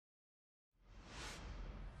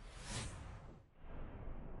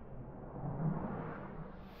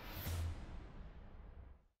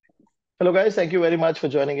Hello, guys. Thank you very much for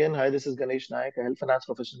joining in. Hi, this is Ganesh Naik. I help finance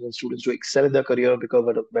professionals and students to excel in their career, become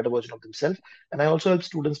a better version of themselves. And I also help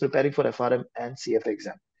students preparing for FRM and CF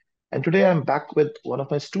exam. And today I'm back with one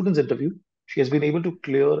of my students' interview. She has been able to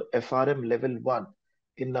clear FRM Level 1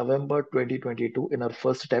 in November 2022 in her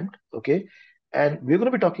first attempt. Okay. And we're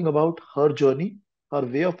going to be talking about her journey, her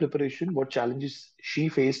way of preparation, what challenges she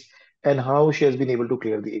faced, and how she has been able to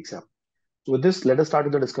clear the exam. So with this, let us start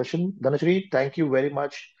with the discussion. Dhanashree, thank you very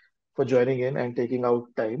much for joining in and taking out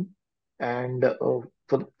time. And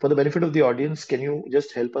for the benefit of the audience, can you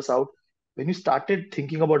just help us out? When you started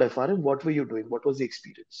thinking about FRM, what were you doing? What was the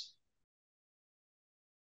experience?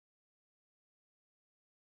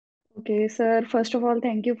 Okay, sir, first of all,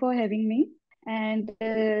 thank you for having me. And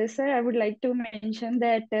sir, I would like to mention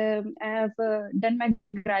that I have done my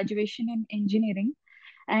graduation in engineering,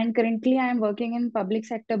 and currently I am working in public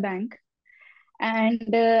sector bank.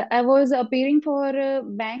 And I was appearing for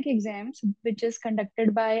bank exams, which is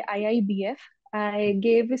conducted by IIBF. I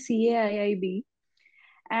gave CAIIB,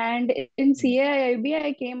 and in CAIIB,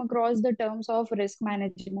 I came across the terms of risk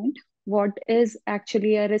management. What is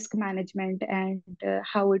actually a risk management and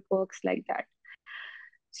how it works like that.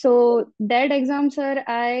 So that exam, sir,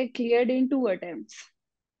 I cleared in 2 attempts.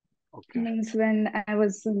 Okay. Means when I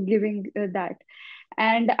was giving that,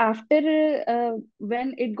 and after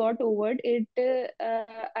when it got over,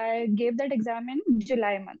 I gave that exam in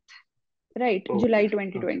July month, right? Okay. July Okay.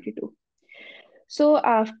 2022. So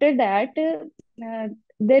after that,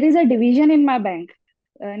 there is a division in my bank,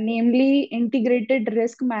 namely Integrated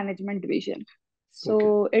Risk Management Division. Okay.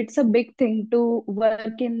 So it's a big thing to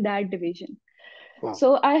work in that division. Wow.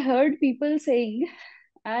 So I heard people saying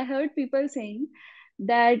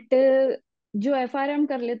that जो FRM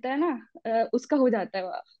कर लेता है ना उसका हो जाता है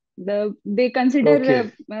वहाँ. They consider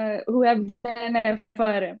Okay. who have done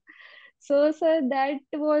FRM. So sir, that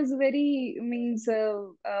was very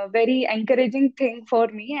encouraging thing for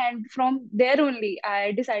me, and from there only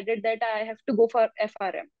I decided that I have to go for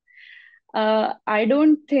FRM. I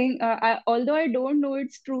don't think, although I don't know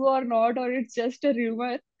it's true or not, or it's just a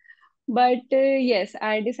rumor, but yes,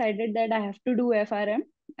 I decided that I have to do FRM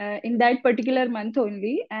in that particular month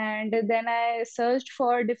only. And then I searched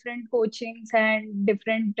for different coachings and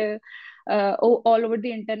different all over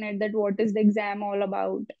the internet that what is the exam all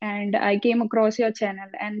about. And I came across your channel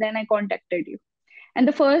and then I contacted you. And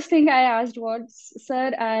the first thing I asked was,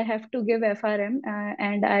 Sir, I have to give FRM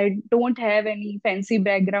and I don't have any fancy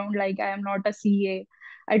background, like I am not a CA.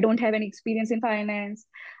 I don't have any experience in finance.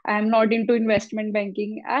 I'm not into investment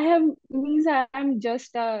banking. I am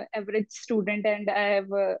just a average student, and I have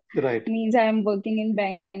Right. I am working in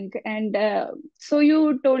bank. And so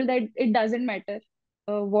you told that it doesn't matter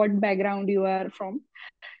what background you are from.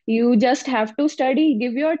 You just have to study,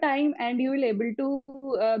 give your time, and you will able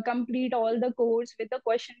to complete all the course with a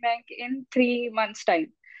question bank in 3 months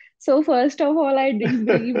time. So first of all, I didn't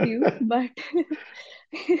believe you, but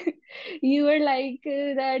you were like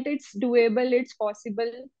that it's doable, it's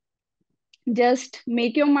possible, just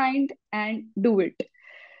make your mind and do it.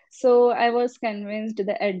 So I was convinced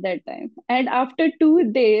that at that time. And after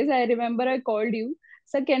 2 days, I remember I called you,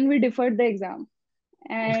 so can we defer the exam?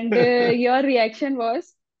 And your reaction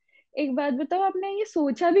was, एक बात बताओ, आपने ये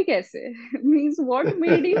सोचा भी कैसे? Means what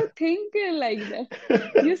made you think like that?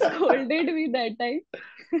 You scolded me that time.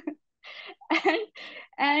 and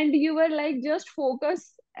and you were like, just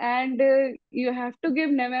focus, and you have to give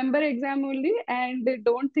November exam only, and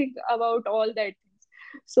don't think about all that things.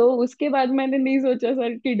 So उसके बाद मैंने नहीं सोचा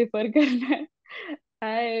sir कि differ करना है.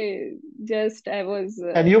 I was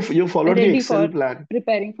And you followed the ready for Excel plan.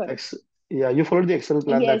 preparing for it. Yeah, you followed the Excel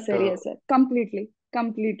plan that. Yes sir, completely,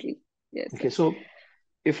 yes sir. Okay, so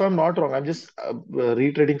if I'm not wrong, I'm just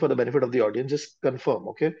reiterating for the benefit of the audience. Just confirm,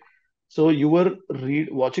 okay? So you were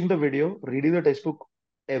watching the video, reading the textbook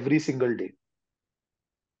every single day,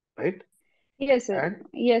 right? Yes, sir. And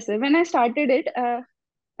Yes, sir. When I started it,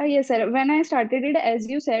 yes, sir. When I started it, as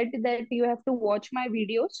you said, that you have to watch my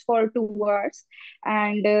videos for 2 hours,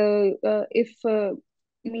 and if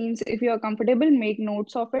you are comfortable, make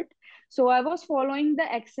notes of it. So I was following the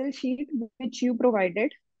Excel sheet which you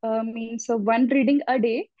provided. Means one reading a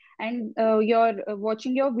day, and you're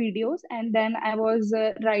watching your videos, and then I was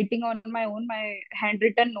writing on my own my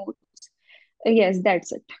handwritten notes. Yes,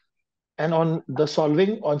 that's it. on the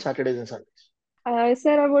solving on Saturdays and Sundays.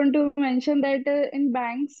 Sir, I want to mention that in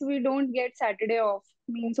banks we don't get Saturday off.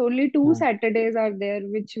 Means only two Hmm. Saturdays are there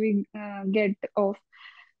which we get off.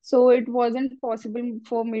 So it wasn't possible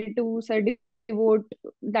for me to devote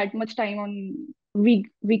that much time on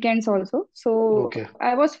weekends also. So Okay.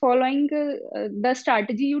 I was following the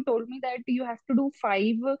strategy you told me, that you have to do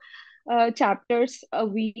five chapters a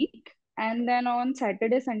week, and then on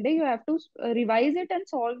Saturday, Sunday, you have to revise it and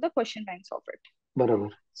solve the question banks of it. बराबर.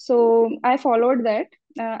 So I followed that.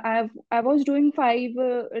 I was doing five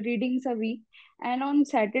readings a week, and on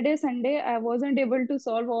Saturday, Sunday, I wasn't able to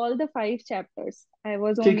solve all the five chapters. I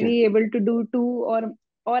was ठीक है. only able to do two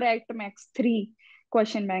or at max three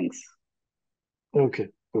question banks. Okay.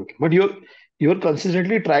 Okay. But you're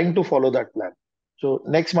consistently trying to follow that plan. So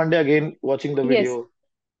next Monday again watching the Yes, video.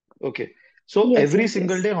 Okay. So yes, every yes,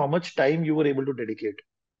 single yes. day, how much time you were able to dedicate?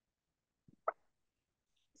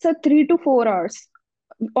 So 3 to 4 hours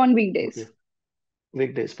on Okay. weekdays.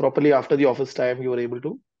 Weekdays. Properly after the office time, you were able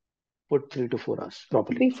to put 3 to 4 hours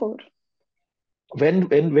properly. Before. When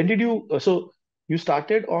did you so you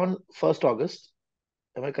started on 1st August,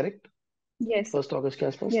 am I correct? Yes, 1st August के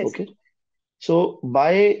आसपास. yes, sir. Okay. So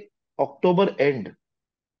by October end,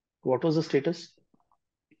 what was the status?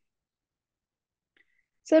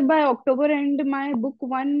 Sir, by October end, my book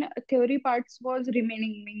one theory parts was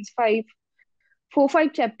remaining, means four,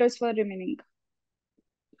 five chapters were remaining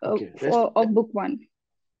Okay. for of book one.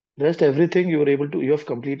 Rest everything you were able to, you have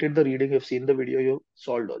completed the reading, you've seen the video, you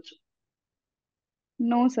solved also.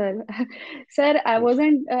 No, sir. Sir, Okay. I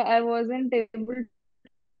wasn't able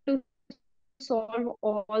to solve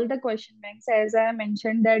all the question banks. As I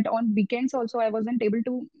mentioned that on weekends also, I wasn't able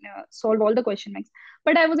to solve all the question banks.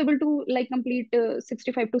 But I was able to like complete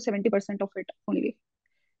 65 to 70% of it only.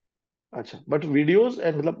 Acha. But videos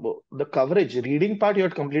and the coverage, reading part, you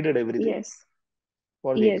had completed everything Yes,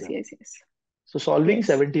 for the yes, exam. yes, yes, So solving yes.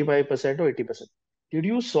 75% or 80%. Did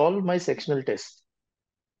you solve my sectional test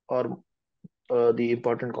or the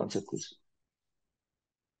important concept quiz?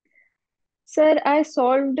 Sir, I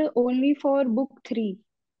solved only for book three.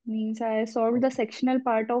 Means I solved the Okay. sectional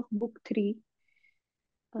part of book three.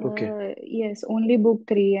 Okay. Yes, only book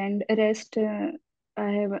three, and rest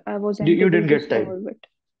I wasn't You able didn't to get time. solve it.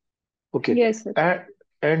 Okay. Yes, sir. And,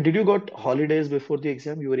 and did you got holidays before the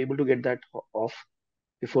exam? You were able to get that off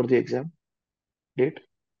before the exam date?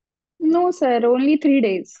 No, sir, only 3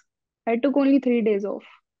 days. I took only 3 days off.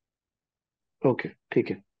 Okay. ठीक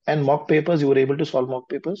है. And mock papers, you were able to solve mock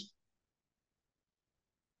papers?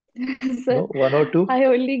 Sir, No, one or two? I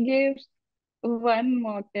only gave one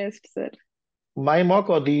mock test, sir. My mock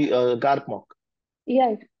or the GARP mock?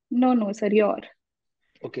 Yeah, no, no, sir, your.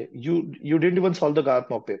 Okay. You didn't even solve the GARP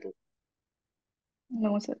mock paper.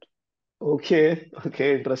 No, sir. Okay.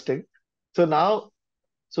 Okay. Interesting. So now,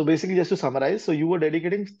 so basically, just to summarize, so you were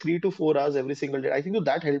dedicating 3 to 4 hours every single day. I think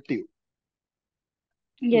that helped you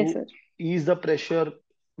Yes, to sir. ease the pressure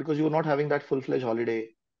because you were not having that full-fledged holiday.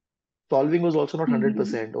 Solving was also not Mm-hmm.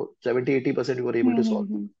 100% or 70-80% you were able to solve.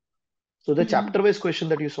 Mm-hmm. So the Mm-hmm. chapter-wise question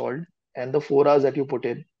that you solved and the 4 hours that you put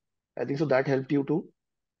in, I think so that helped you to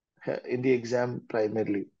in the exam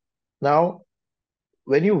primarily. Now,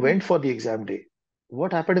 when you went for the exam day,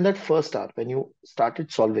 what happened in that first hour when you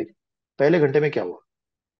started solving? पहले घंटे में क्या हुआ?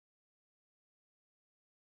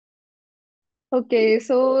 Okay,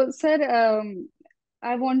 so, sir,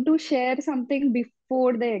 I want to share something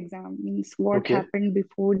before the exam, means what Okay. happened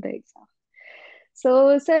before the exam.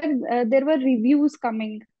 So, sir, there were reviews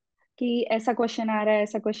coming कि ऐसा question आ रहा है,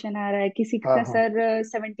 ऐसा क्वेश्चन आ रहा है, किसी हाँ का हाँ. सर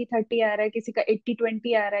 70-30 आ रहा है, किसी का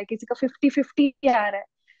 80-20 आ रहा है, किसी का 50-50 आ रहा है.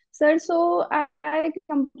 Sir, so I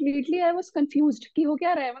completely I was confused कि हो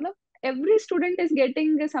क्या रहा है, मतलब every student is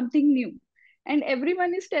getting something new and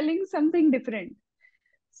everyone is telling something different.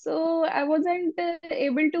 So I wasn't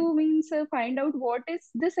able to means find out what is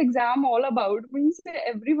this exam all about. Means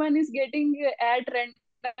everyone is getting at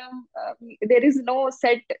random. There is no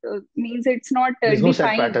set. Means it's not There's no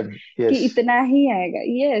set defined pattern. कि Yes. इतना ही आएगा.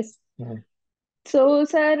 Yes. Mhm. So,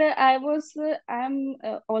 sir, I'm,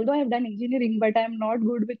 although I've done engineering, but I'm not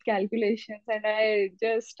good with calculations, and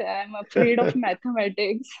I'm afraid of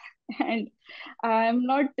mathematics, and I'm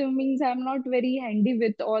not very handy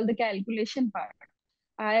with all the calculation part.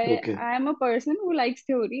 Okay. I am a person who likes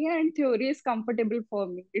theory, and theory is comfortable for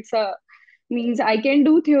me. It's a means I can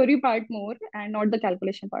do theory part more and not the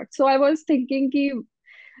calculation part. So I was thinking ki,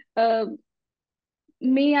 uh,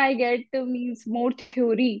 may I get means more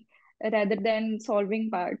theory rather than solving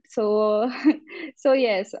part. So so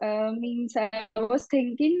yes, means I was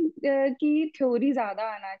thinking कि theory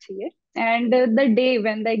ज़्यादा आना चाहिए. And the day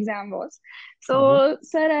when the exam was, Mhm. so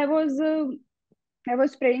sir, I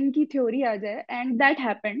was praying कि theory आ जाए, and that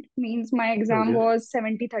happened. Means my exam Okay. was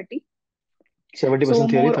 70-30, so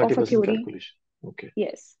 70% theory, more of a 30% theory. calculation. Okay.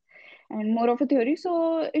 Yes, and more of a theory. So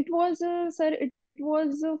it was, sir, it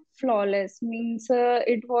was flawless. Means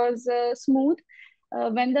it was smooth.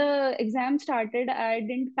 when the exam started, I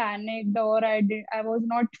didn't panic, or I was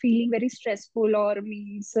not feeling very stressful, or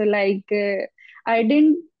means I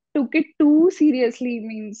didn't took it too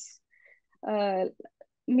seriously, uh,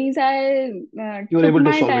 means I You were took able to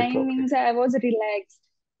my solve it time, properly. means I was relaxed.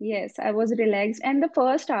 Yes, I was relaxed. And the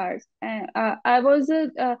first hours, I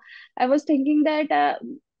was thinking that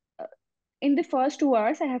in the first 2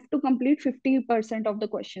 hours, I have to complete 50% of the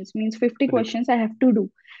questions, means 50 Correct. questions I have to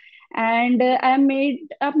do. And I made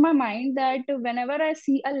up my mind that whenever I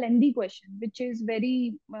see a lengthy question, which is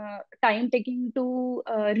very time taking to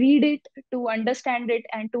read it, to understand it,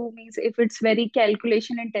 and to means if it's very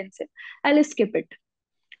calculation intensive, I'll skip it.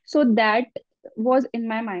 So that was in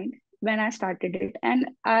my mind when I started it, and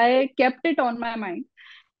I kept it on my mind,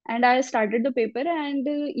 and I started the paper. And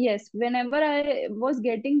yes, whenever I was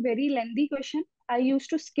getting very lengthy question, I used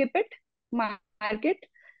to skip it, mark it,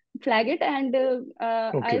 flag it, and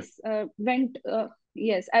Okay. went.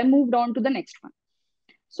 Yes, I moved on to the next one.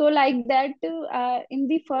 So like that, in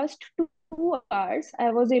the first 2 hours, I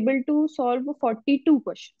was able to solve 42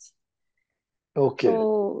 questions. Okay.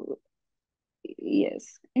 So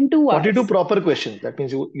yes, in 2 hours. 42 proper questions. That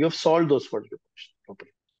means you have solved those 42 questions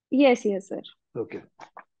properly. Yes, yes, sir. Okay.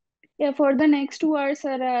 Yeah, for the next 2 hours,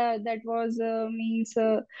 sir, that was means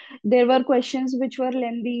there were questions which were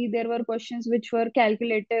lengthy, there were questions which were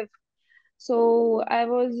calculative. So I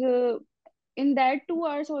was in that 2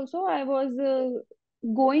 hours also, I was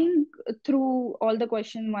going through all the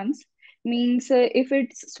question once. Means if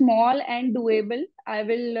it's small and doable, I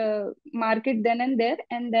will mark it then and there,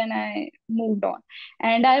 and then I moved on.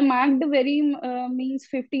 And I marked very means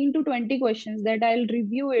 15 to 20 questions that I'll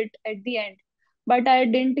review it at the end. But I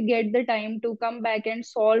didn't get the time to come back and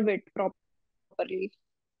solve it properly.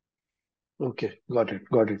 Okay. Got it.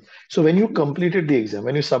 Got it. So when you Yes. completed the exam,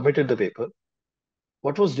 when you submitted the paper,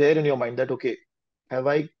 what was there in your mind that okay, have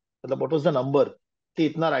I, मतलब what was the number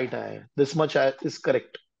कि इतना right आया है, this much is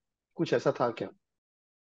correct, कुछ ऐसा था क्या?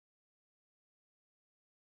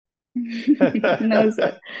 No,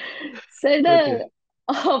 sir. So Okay. the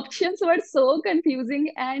options were so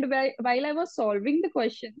confusing, and while I was solving the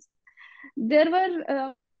questions, there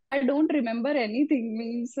were I don't remember anything.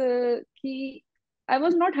 Means कि I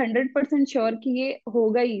was not 100% sure कि ये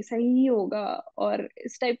होगा ही, सही ही होगा, और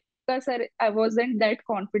इस type का, sir, I wasn't that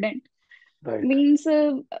confident. Right. Means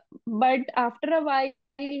but after a while,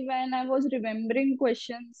 when I was remembering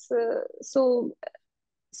questions, so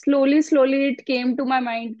slowly it came to my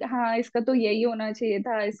mind, हाँ इसका तो यही होना चाहिए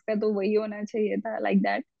था, इसका तो वही होना चाहिए था, like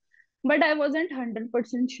that. But I wasn't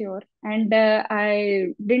 100% sure, and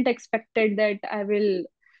I didn't expected that I will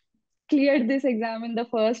clear this exam in the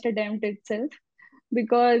first attempt itself,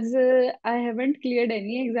 because I haven't cleared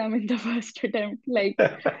any exam in the first attempt, like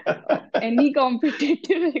any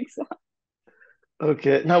competitive exam.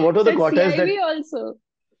 Okay. Now, what are the So quartiles that CIB also.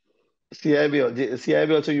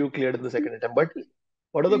 CIB also you cleared in the second attempt, but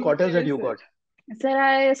what are the quartiles that Yes, you sir. got? Sir,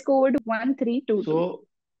 I scored 1322. So,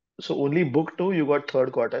 so only book two you got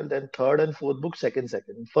third quartile, then third and fourth book second.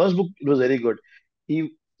 First book it was very good.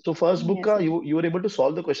 He so first book Yes, sir. you were able to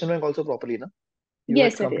solve the question bank also properly, na? You had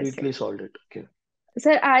Yes, sir. Yes, sir. completely solved it. Okay,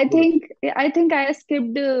 Sir, good. I think I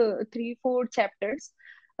skipped 3 4 chapters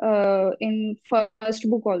in first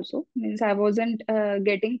book also. Means I wasn't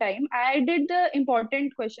getting time. I did the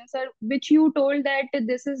important questions, sir, which you told that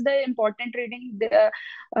this is the important reading.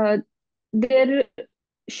 There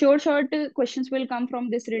short questions will come from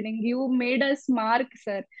this reading. You made us mark,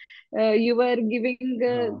 sir. You were giving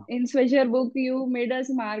Uh, in Swagger book. You made us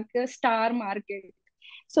mark a star market.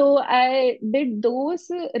 So I did those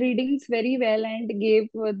readings very well and gave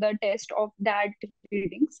the test of that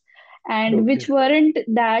readings, and which okay, weren't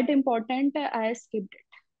that important, I skipped it.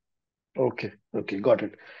 okay, got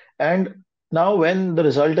it. And now when the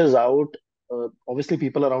result is out, obviously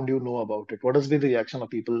people around you know about it. What has been the reaction of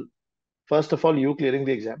people? First of all, you clearing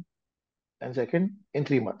the exam, and second, in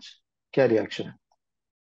 3 months. क्या reaction है?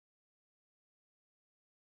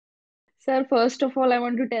 Sir, first of all, I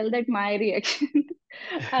want to tell that my reaction.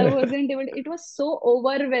 I wasn't able. It was so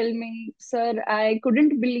overwhelming, sir. I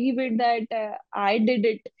couldn't believe it that I did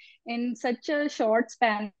it in such a short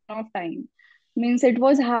span of time. Means it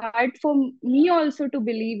was hard for me also to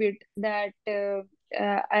believe it that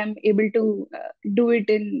I'm able to do it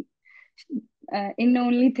in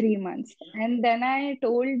only 3 months. And then I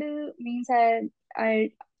told means I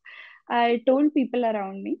told people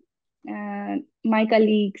around me, my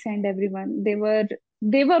colleagues and everyone.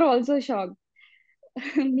 They were also shocked.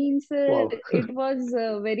 Means Wow. it was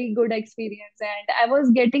a very good experience, and I was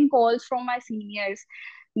getting calls from my seniors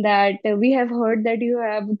that we have heard that you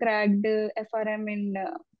have cracked FRM in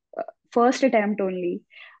first attempt only,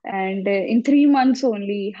 and in 3 months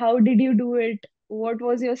only. How did you do it? What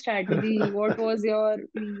was your strategy? What was your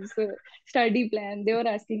means study plan? They were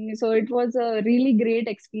asking me. So it was a really great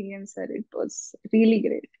experience, sir. It was really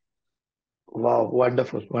great. Wow,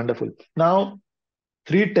 wonderful, wonderful. Now,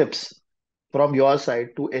 three tips from your side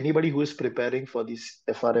to anybody who is preparing for this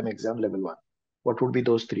FRM exam level 1. What would be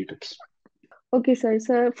those three tips? Okay, sir.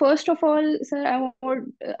 So first of all, sir,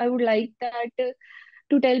 I would like that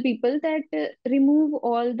to tell people that remove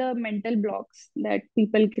all the mental blocks that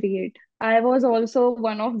people create. I was also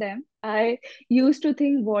one of them. I used to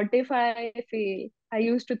think, what if I fail? I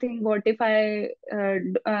used to think, what if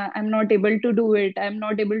I'm not able to do it? I'm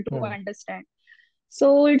not able to Hmm. understand.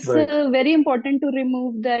 So it's Right. very important to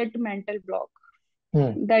remove that mental block.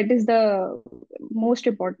 Hmm. That is the most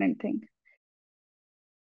important thing.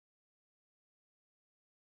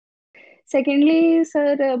 Secondly,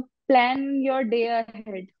 sir, plan your day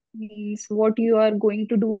ahead. Means what you are going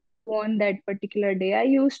to do on that particular day. I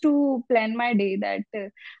used to plan my day that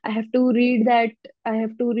I have to read that, I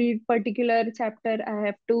have to read particular chapter, I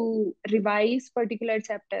have to revise particular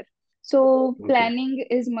chapter. So Okay. planning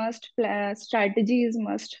is must, strategy is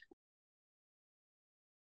must.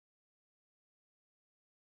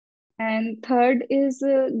 And third is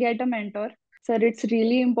get a mentor. Sir, it's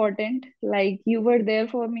really important. Like you were there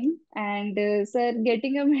for me. And sir,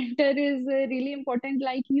 getting a mentor is really important.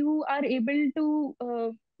 Like you are able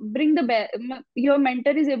to bring the best, your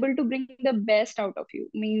mentor is able to bring the best out of you.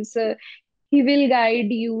 Means he will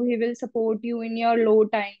guide you, he will support you in your low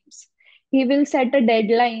times. He will set a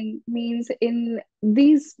deadline, means in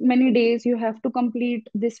these many days you have to complete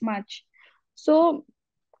this much. So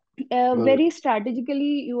Got it. very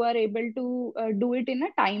strategically you are able to do it in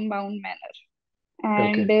a time bound manner.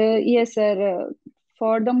 And Okay. yes, sir,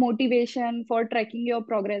 for the motivation, for tracking your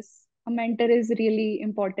progress, a mentor is really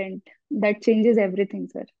important. That changes everything,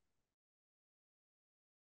 sir.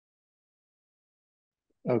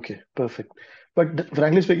 Okay. Perfect. But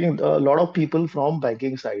frankly speaking, a lot of people from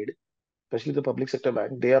banking side, especially the public sector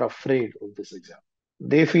bank, they are afraid of this exam.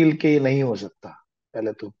 They feel कि नहीं हो सकता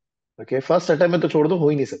पहले तो. Okay. First attempt में तो छोड़ दो, हो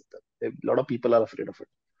ही नहीं सकता. A lot of people are afraid of it.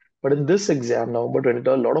 But in this exam, November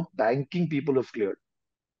 22, a lot of banking people have cleared.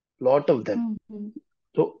 Lot of them. Mhm.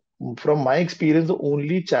 So from my experience, the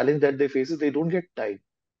only challenge that they face is they don't get time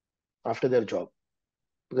after their job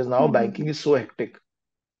because now banking Mhm. is so hectic.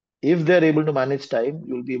 If they're able to manage time,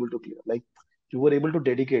 you'll be able to clear. Like you were able to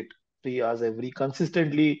dedicate 3 hours every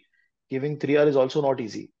consistently. Giving 3 hours is also not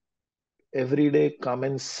easy. Every day, come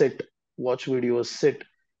and sit, watch videos, sit.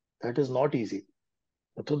 That is not easy.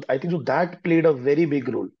 So I think so that played a very big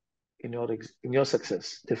role in your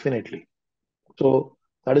success, definitely. So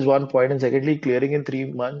that is one point. And secondly, clearing in 3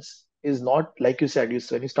 months is not like you said.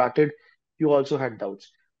 When you started, you also had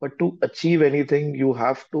doubts. But to achieve anything, you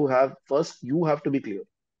have to have first. You have to be clear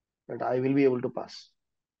that I will be able to pass,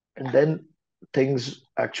 and then things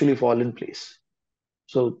actually fall in place.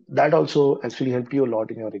 So that also actually helped you a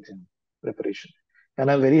lot in your exam preparation.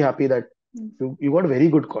 And I'm very happy that Yes. you got very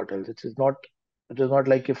good quartiles. It is not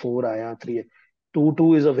like a four aya three.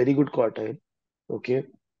 Two is a very good quartile. Okay.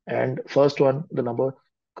 And first one, the number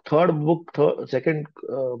second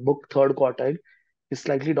book, third quartile is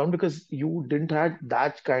slightly down because you didn't had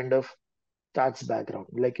that kind of stats background.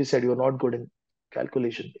 Like you said, you're not good in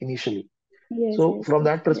calculation initially. Yes, So yes, from sir.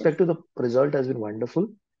 that Yes. perspective, the result has been wonderful.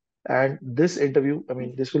 And this interview, I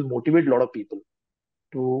mean, this will motivate a lot of people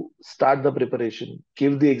to start the preparation,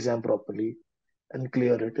 give the exam properly, and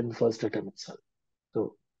clear it in first attempt itself.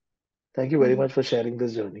 So thank you very Mhm. much for sharing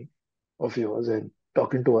this journey of yours and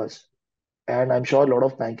talking to us. And I'm sure a lot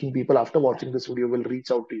of banking people, after watching this video, will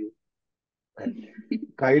reach out to you and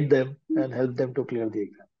guide them and help them to clear the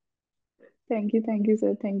exam. Thank you,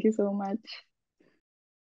 sir. Thank you so much.